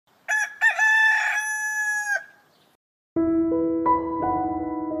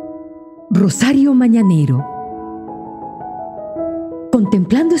Rosario Mañanero.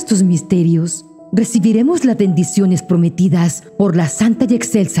 Contemplando estos misterios, recibiremos las bendiciones prometidas por la Santa y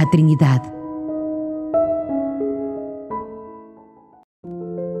Excelsa Trinidad.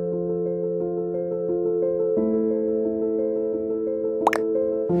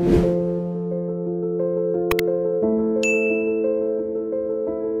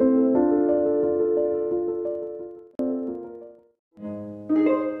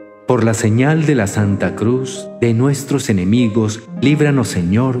 Por la señal de la Santa Cruz de nuestros enemigos, líbranos,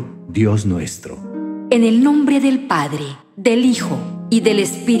 Señor, Dios nuestro. En el nombre del Padre, del Hijo y del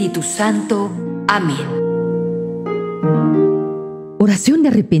Espíritu Santo. Amén. Oración de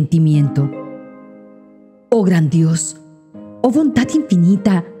arrepentimiento. Oh gran Dios, oh bondad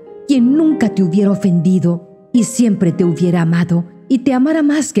infinita, quien nunca te hubiera ofendido y siempre te hubiera amado y te amara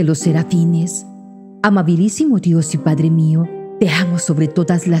más que los serafines. Amabilísimo Dios y Padre mío, te amo sobre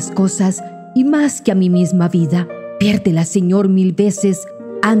todas las cosas y más que a mi misma vida. Piérdela, Señor, 1000 veces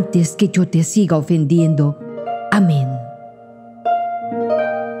antes que yo te siga ofendiendo. Amén.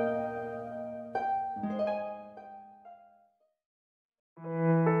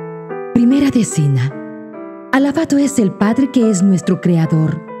 Primera decena. Alabado es el Padre que es nuestro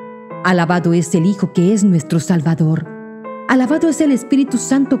Creador. Alabado es el Hijo que es nuestro Salvador. Alabado es el Espíritu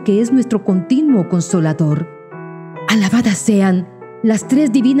Santo que es nuestro continuo Consolador. Alabadas sean las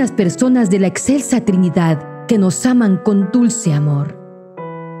tres divinas personas de la Excelsa Trinidad que nos aman con dulce amor.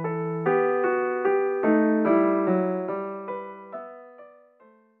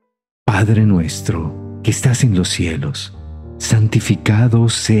 Padre nuestro, que estás en los cielos, santificado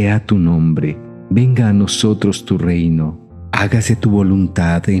sea tu nombre. Venga a nosotros tu reino. Hágase tu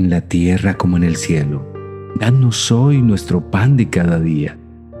voluntad en la tierra como en el cielo. Danos hoy nuestro pan de cada día.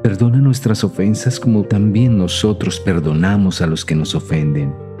 Perdona nuestras ofensas como también nosotros perdonamos a los que nos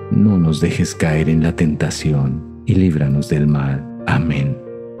ofenden. No nos dejes caer en la tentación y líbranos del mal. Amén.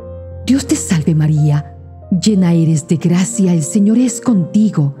 Dios te salve María, llena eres de gracia, el Señor es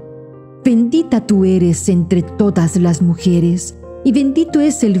contigo. Bendita tú eres entre todas las mujeres, y bendito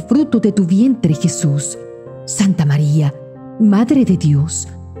es el fruto de tu vientre, Jesús. Santa María, Madre de Dios,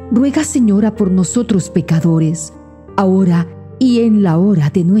 ruega, Señora, por nosotros pecadores, ahora y en la hora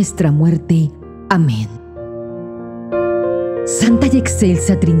de nuestra muerte. Amén. Santa y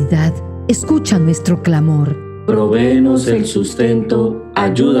Excelsa Trinidad, escucha nuestro clamor. Provéenos el sustento,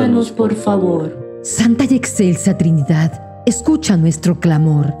 ayúdanos por favor. Santa y Excelsa Trinidad, escucha nuestro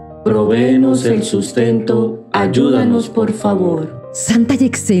clamor. Provéenos el sustento, ayúdanos por favor. Santa y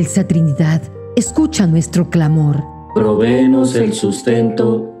Excelsa Trinidad, escucha nuestro clamor. Provéenos el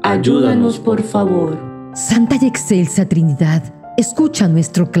sustento, ayúdanos por favor. Santa y Excelsa Trinidad, escucha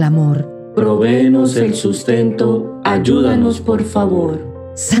nuestro clamor. Provéenos el sustento, ayúdanos por favor.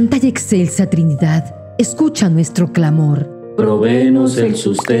 Santa y Excelsa Trinidad, escucha nuestro clamor. Provéenos el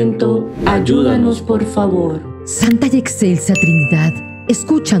sustento, ayúdanos por favor. Santa y Excelsa Trinidad,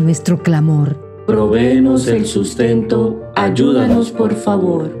 escucha nuestro clamor. Provéenos el sustento, ayúdanos por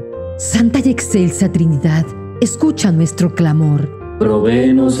favor. Santa y Excelsa Trinidad, escucha nuestro clamor.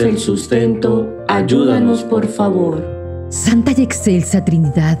 Provéenos el sustento, ayúdanos por favor. Santa y Excelsa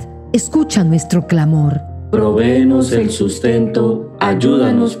Trinidad, escucha nuestro clamor. Provéenos el sustento,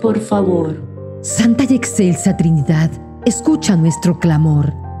 ayúdanos por favor. Santa y Excelsa Trinidad, escucha nuestro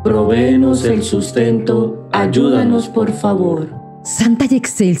clamor. Provéenos el sustento, ayúdanos por favor. Santa y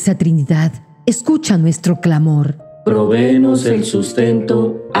Excelsa Trinidad, escucha nuestro clamor. Provéenos el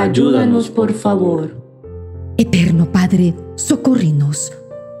sustento, ayúdanos por favor. Eterno Padre, socórrenos.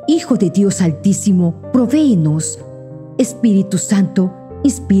 Hijo de Dios Altísimo, provéenos. Espíritu Santo,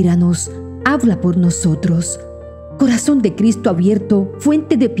 inspíranos, habla por nosotros. Corazón de Cristo abierto,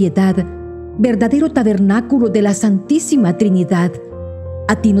 fuente de piedad, verdadero tabernáculo de la Santísima Trinidad.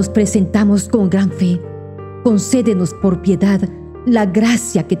 A ti nos presentamos con gran fe. Concédenos por piedad la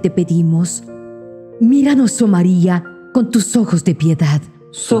gracia que te pedimos. Míranos, oh María, con tus ojos de piedad.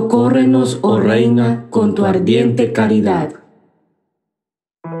 Socórrenos, oh Reina, con tu ardiente caridad.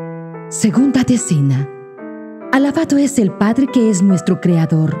 Segunda decena. Alabado es el Padre que es nuestro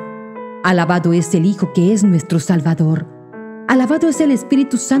Creador. Alabado es el Hijo que es nuestro Salvador. Alabado es el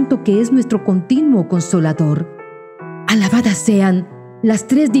Espíritu Santo que es nuestro continuo Consolador. Alabadas sean las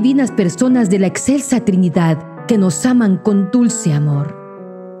tres divinas personas de la Excelsa Trinidad que nos aman con dulce amor.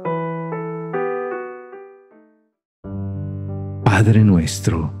 Padre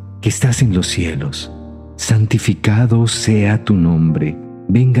nuestro, que estás en los cielos, santificado sea tu nombre.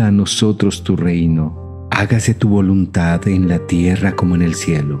 Venga a nosotros tu reino. Hágase tu voluntad en la tierra como en el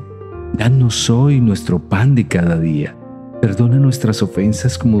cielo. Danos hoy nuestro pan de cada día. Perdona nuestras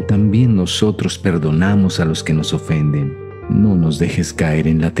ofensas como también nosotros perdonamos a los que nos ofenden. No nos dejes caer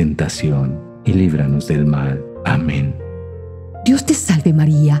en la tentación y líbranos del mal. Amén. Dios te salve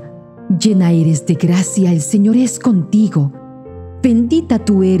María, llena eres de gracia, el Señor es contigo. Bendita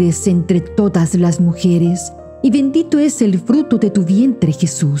tú eres entre todas las mujeres, y bendito es el fruto de tu vientre,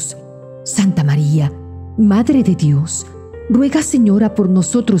 Jesús. Santa María, Madre de Dios, ruega, Señora, por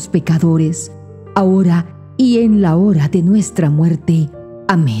nosotros pecadores, ahora y en la hora de nuestra muerte.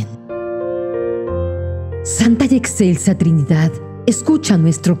 Amén. Santa y Excelsa Trinidad, escucha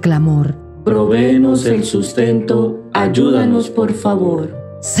nuestro clamor. Provéenos el sustento, ayúdanos por favor.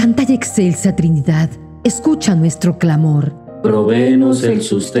 Santa y Excelsa Trinidad, escucha nuestro clamor. Provéenos el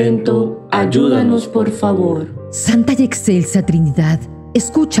sustento, ayúdanos por favor. Santa y Excelsa Trinidad,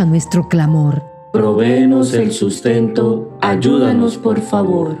 escucha nuestro clamor. Provéenos el sustento, ayúdanos por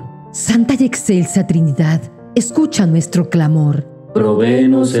favor. Santa y Excelsa Trinidad, escucha nuestro clamor.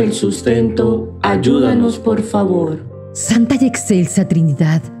 Provéenos el sustento, ayúdanos por favor. Santa y Excelsa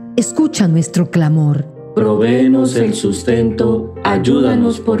Trinidad, escucha nuestro clamor. Provéenos el sustento,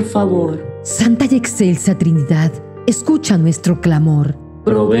 ayúdanos por favor. Santa y Excelsa Trinidad, escucha nuestro clamor.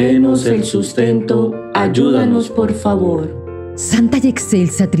 Provéenos el sustento, ayúdanos por favor. Santa y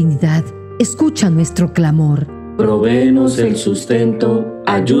Excelsa Trinidad, escucha nuestro clamor. Provéenos el sustento,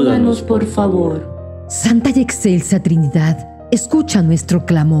 ayúdanos por favor. Santa y Excelsa Trinidad, escucha nuestro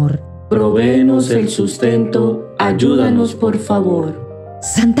clamor. Provéenos el sustento, ayúdanos por favor.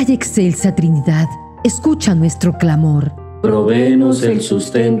 Santa y Excelsa Trinidad, escucha nuestro clamor. Provéenos el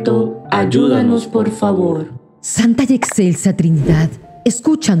sustento, ayúdanos por favor. Santa y Excelsa Trinidad,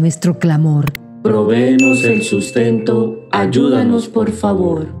 escucha nuestro clamor. Provéenos el sustento, ayúdanos por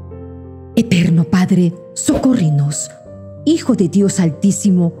favor. Eterno Padre, socórrenos. Hijo de Dios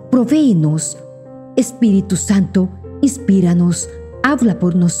Altísimo, provéenos. Espíritu Santo, inspíranos, habla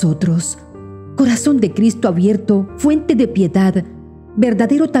por nosotros. Corazón de Cristo abierto, fuente de piedad,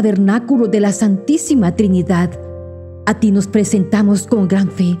 verdadero tabernáculo de la Santísima Trinidad, a ti nos presentamos con gran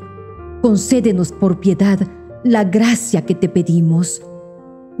fe. Concédenos por piedad la gracia que te pedimos.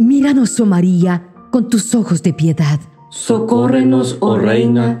 Míranos, oh María, con tus ojos de piedad. Socórrenos, oh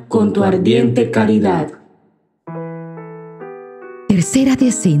Reina, con tu ardiente caridad. Tercera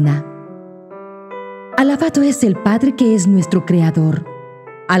decena. Alabado es el Padre que es nuestro Creador.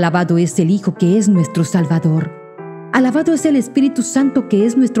 Alabado es el Hijo que es nuestro Salvador. Alabado es el Espíritu Santo que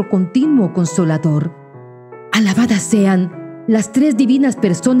es nuestro continuo Consolador. Alabadas sean las tres divinas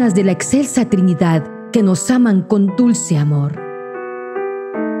personas de la Excelsa Trinidad que nos aman con dulce amor.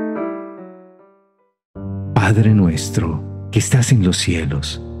 Padre nuestro, que estás en los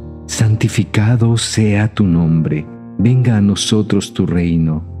cielos, santificado sea tu nombre. Venga a nosotros tu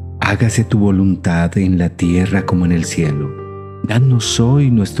reino. Hágase tu voluntad en la tierra como en el cielo. Danos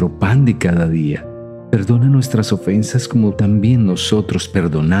hoy nuestro pan de cada día. Perdona nuestras ofensas como también nosotros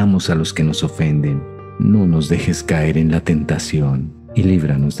perdonamos a los que nos ofenden. No nos dejes caer en la tentación y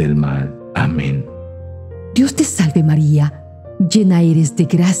líbranos del mal. Amén. Dios te salve María, llena eres de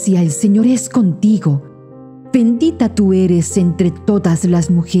gracia, el Señor es contigo. Bendita tú eres entre todas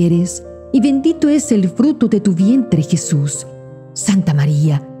las mujeres, y bendito es el fruto de tu vientre, Jesús. Santa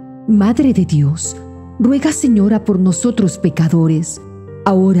María, Madre de Dios, ruega, Señora, por nosotros pecadores,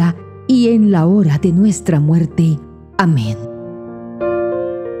 ahora y en la hora de nuestra muerte. Amén.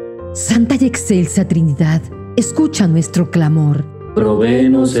 Santa y Excelsa Trinidad, escucha nuestro clamor.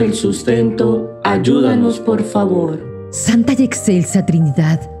 Provéenos el sustento, ayúdanos por favor. Santa y Excelsa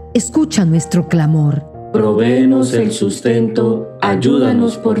Trinidad, escucha nuestro clamor. Provéenos el sustento,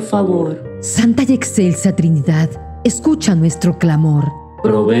 ayúdanos por favor. Santa y Excelsa Trinidad, escucha nuestro clamor.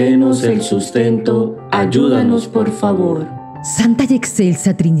 Provéenos el sustento, ayúdanos por favor. Santa y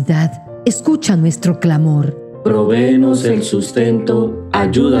Excelsa Trinidad, escucha nuestro clamor. Provéenos el sustento,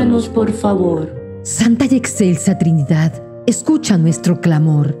 ayúdanos por favor. Santa y Excelsa Trinidad, escucha nuestro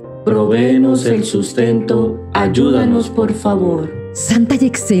clamor. Provéenos el sustento, ayúdanos por favor. Santa y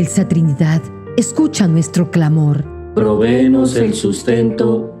Excelsa Trinidad, escucha nuestro clamor. Provéenos el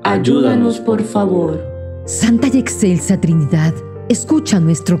sustento, ayúdanos por favor. Santa y Excelsa Trinidad, escucha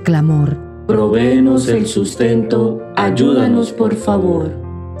nuestro clamor. Provéenos el sustento, ayúdanos por favor.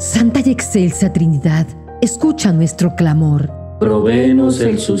 Santa y Excelsa Trinidad, escucha nuestro clamor. Provéenos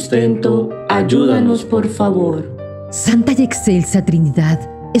el sustento, ayúdanos por favor. Santa y Excelsa Trinidad,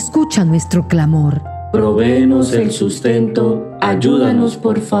 escucha nuestro clamor. Provéenos el sustento, ayúdanos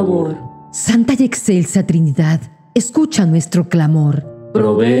por favor. Santa y Excelsa Trinidad, escucha nuestro clamor.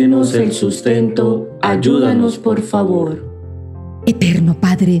 Provéenos el sustento, ayúdanos por favor. Eterno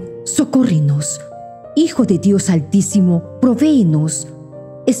Padre, socórrenos. Hijo de Dios Altísimo, provéenos.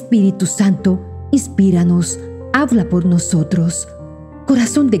 Espíritu Santo, inspíranos, habla por nosotros.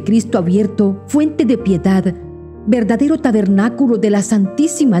 Corazón de Cristo abierto, fuente de piedad, verdadero tabernáculo de la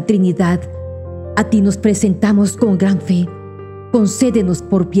Santísima Trinidad, a ti nos presentamos con gran fe. Concédenos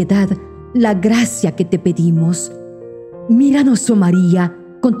por piedad la gracia que te pedimos. Míranos, oh María,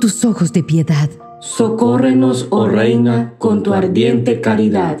 con tus ojos de piedad. Socórrenos, oh Reina, con tu ardiente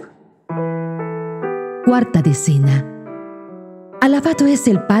caridad. Cuarta decena. Alabado es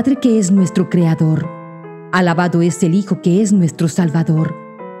el Padre que es nuestro Creador. Alabado es el Hijo que es nuestro Salvador.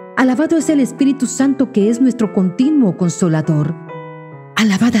 Alabado es el Espíritu Santo que es nuestro continuo Consolador.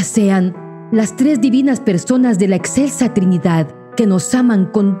 Alabadas sean las tres divinas personas de la Excelsa Trinidad que nos aman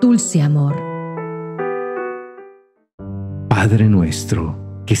con dulce amor. Padre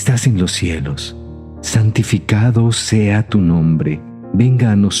nuestro, que estás en los cielos, santificado sea tu nombre.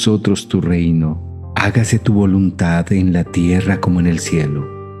 Venga a nosotros tu reino. Hágase tu voluntad en la tierra como en el cielo.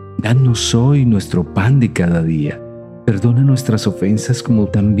 Danos hoy nuestro pan de cada día. Perdona nuestras ofensas como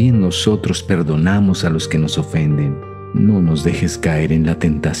también nosotros perdonamos a los que nos ofenden. No nos dejes caer en la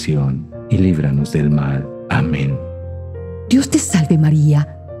tentación y líbranos del mal. Amén. Dios te salve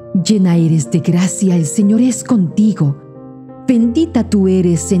María, llena eres de gracia, el Señor es contigo. Bendita tú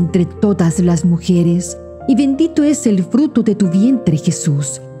eres entre todas las mujeres, y bendito es el fruto de tu vientre,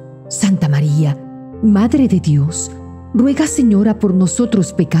 Jesús. Santa María, Madre de Dios, ruega, Señora, por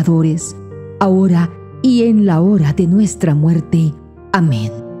nosotros pecadores, ahora y en la hora de nuestra muerte.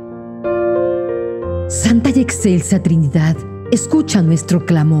 Amén. Santa y Excelsa Trinidad, escucha nuestro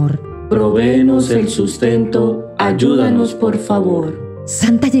clamor. Provéenos el sustento, ayúdanos por favor.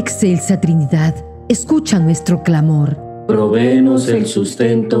 Santa y Excelsa Trinidad, escucha nuestro clamor. Provéenos el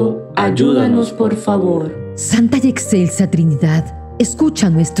sustento, ayúdanos por favor. Santa y Excelsa Trinidad, escucha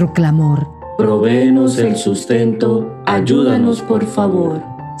nuestro clamor. Provéenos el sustento, ayúdanos por favor.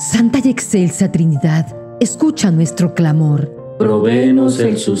 Santa y Excelsa Trinidad, escucha nuestro clamor. Provéenos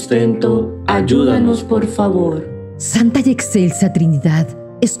el sustento, ayúdanos por favor. Santa y Excelsa Trinidad,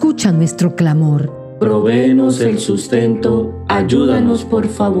 escucha nuestro clamor. Provéenos el sustento, ayúdanos por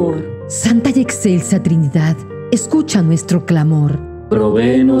favor. Santa y Excelsa Trinidad, escucha nuestro clamor.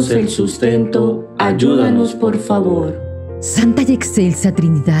 Provéenos el sustento, ayúdanos por favor. Santa y Excelsa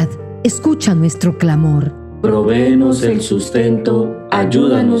Trinidad, escucha nuestro clamor. Provéenos el sustento,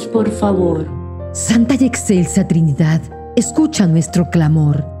 ayúdanos por favor. Santa y Excelsa Trinidad, escucha nuestro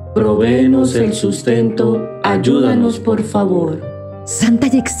clamor. Provéenos el sustento, ayúdanos por favor. Santa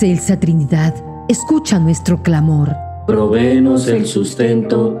y Excelsa Trinidad, escucha nuestro clamor. Provéenos el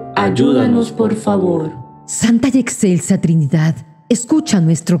sustento, ayúdanos por favor. Santa y Excelsa Trinidad, escucha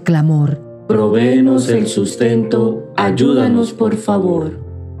nuestro clamor. Provéenos el sustento, ayúdanos por favor.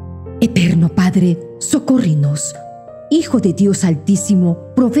 Eterno Padre, socórrenos. Hijo de Dios Altísimo,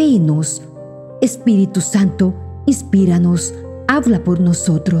 provéenos. Espíritu Santo, inspíranos, habla por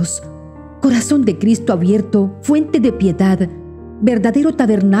nosotros. Corazón de Cristo abierto, fuente de piedad, verdadero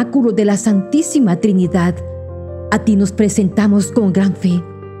tabernáculo de la Santísima Trinidad, a ti nos presentamos con gran fe.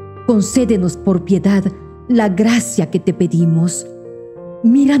 Concédenos por piedad la gracia que te pedimos.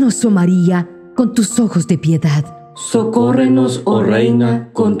 Míranos, oh María, con tus ojos de piedad. Socórrenos, oh Reina,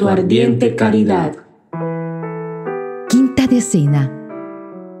 con tu ardiente caridad. Quinta decena.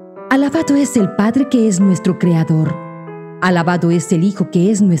 Alabado es el Padre que es nuestro Creador. Alabado es el Hijo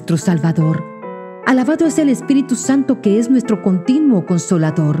que es nuestro Salvador. Alabado es el Espíritu Santo que es nuestro continuo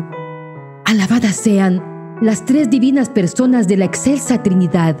Consolador. Alabadas sean las tres divinas personas de la Excelsa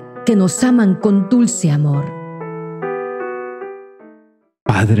Trinidad que nos aman con dulce amor.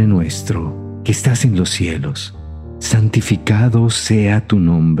 Padre nuestro, que estás en los cielos, santificado sea tu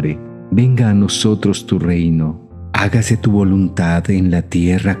nombre. Venga a nosotros tu reino. Hágase tu voluntad en la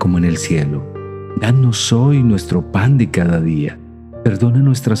tierra como en el cielo. Danos hoy nuestro pan de cada día. Perdona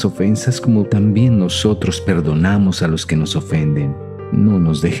nuestras ofensas como también nosotros perdonamos a los que nos ofenden. No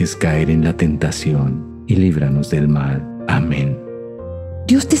nos dejes caer en la tentación y líbranos del mal. Amén.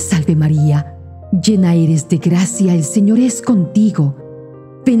 Dios te salve María, llena eres de gracia, el Señor es contigo.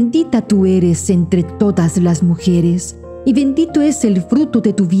 Bendita tú eres entre todas las mujeres, y bendito es el fruto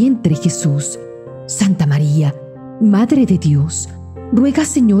de tu vientre, Jesús. Santa María, Madre de Dios, ruega,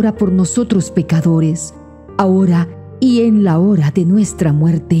 Señora, por nosotros pecadores, ahora y en la hora de nuestra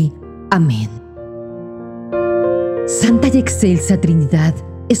muerte. Amén. Santa y Excelsa Trinidad,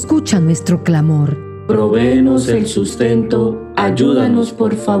 escucha nuestro clamor. Provéenos el sustento, ayúdanos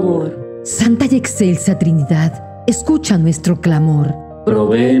por favor. Santa y Excelsa Trinidad, escucha nuestro clamor.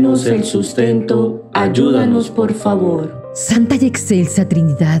 Provéenos el sustento, ayúdanos por favor. Santa y Excelsa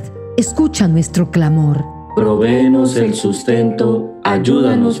Trinidad, escucha nuestro clamor. Provéenos el sustento,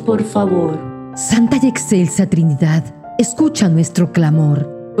 ayúdanos por favor. Santa y Excelsa Trinidad, escucha nuestro clamor.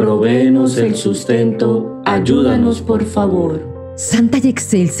 Provéenos el sustento, ayúdanos por favor. Santa y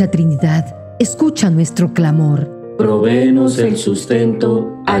Excelsa Trinidad, escucha nuestro clamor. Provéenos el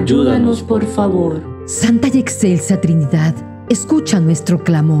sustento, ayúdanos por favor. Santa y Excelsa Trinidad, escucha nuestro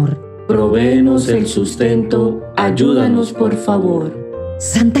clamor. Provéenos el sustento, ayúdanos por favor.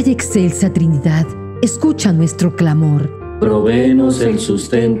 Santa y Excelsa Trinidad, escucha nuestro clamor. Provéenos el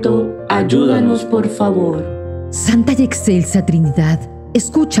sustento, ayúdanos por favor. Santa y Excelsa Trinidad,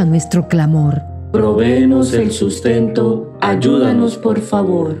 escucha nuestro clamor. Provéenos el sustento, ayúdanos por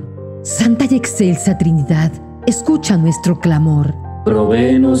favor. Santa y Excelsa Trinidad, escucha nuestro clamor.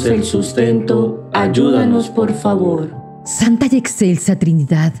 Provéenos el sustento, ayúdanos por favor. Santa y Excelsa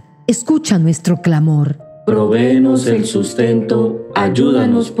Trinidad, escucha nuestro clamor. Provéenos el sustento,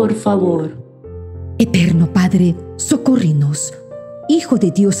 ayúdanos por favor. Eterno Padre, socórrenos. Hijo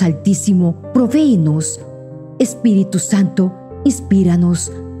de Dios Altísimo, provéenos. Espíritu Santo,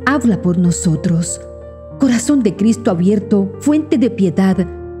 inspíranos, habla por nosotros. Corazón de Cristo abierto, fuente de piedad,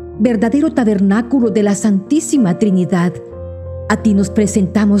 verdadero tabernáculo de la Santísima Trinidad, a ti nos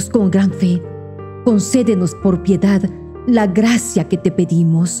presentamos con gran fe. Concédenos por piedad la gracia que te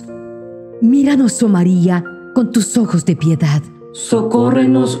pedimos. Míranos, oh María, con tus ojos de piedad.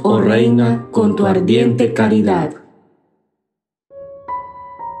 Socórrenos, oh Reina, con tu ardiente caridad.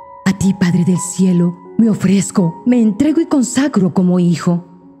 A ti, Padre del cielo, me ofrezco, me entrego y consagro como hijo.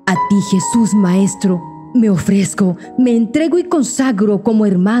 A ti, Jesús Maestro, me ofrezco, me entrego y consagro como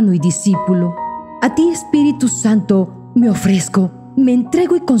hermano y discípulo. A ti, Espíritu Santo, me ofrezco, me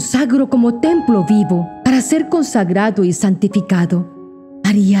entrego y consagro como templo vivo para ser consagrado y santificado.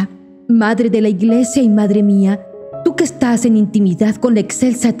 María, Madre de la Iglesia y Madre mía, tú que estás en intimidad con la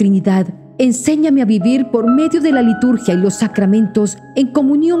Excelsa Trinidad, enséñame a vivir por medio de la liturgia y los sacramentos en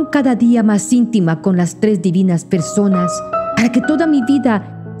comunión cada día más íntima con las tres divinas personas, para que toda mi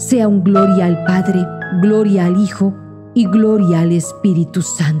vida sea un gloria al Padre, gloria al Hijo y gloria al Espíritu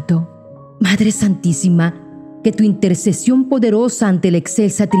Santo. Madre Santísima, que tu intercesión poderosa ante la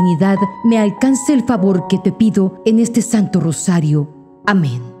Excelsa Trinidad me alcance el favor que te pido en este Santo Rosario.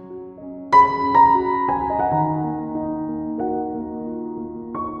 Amén.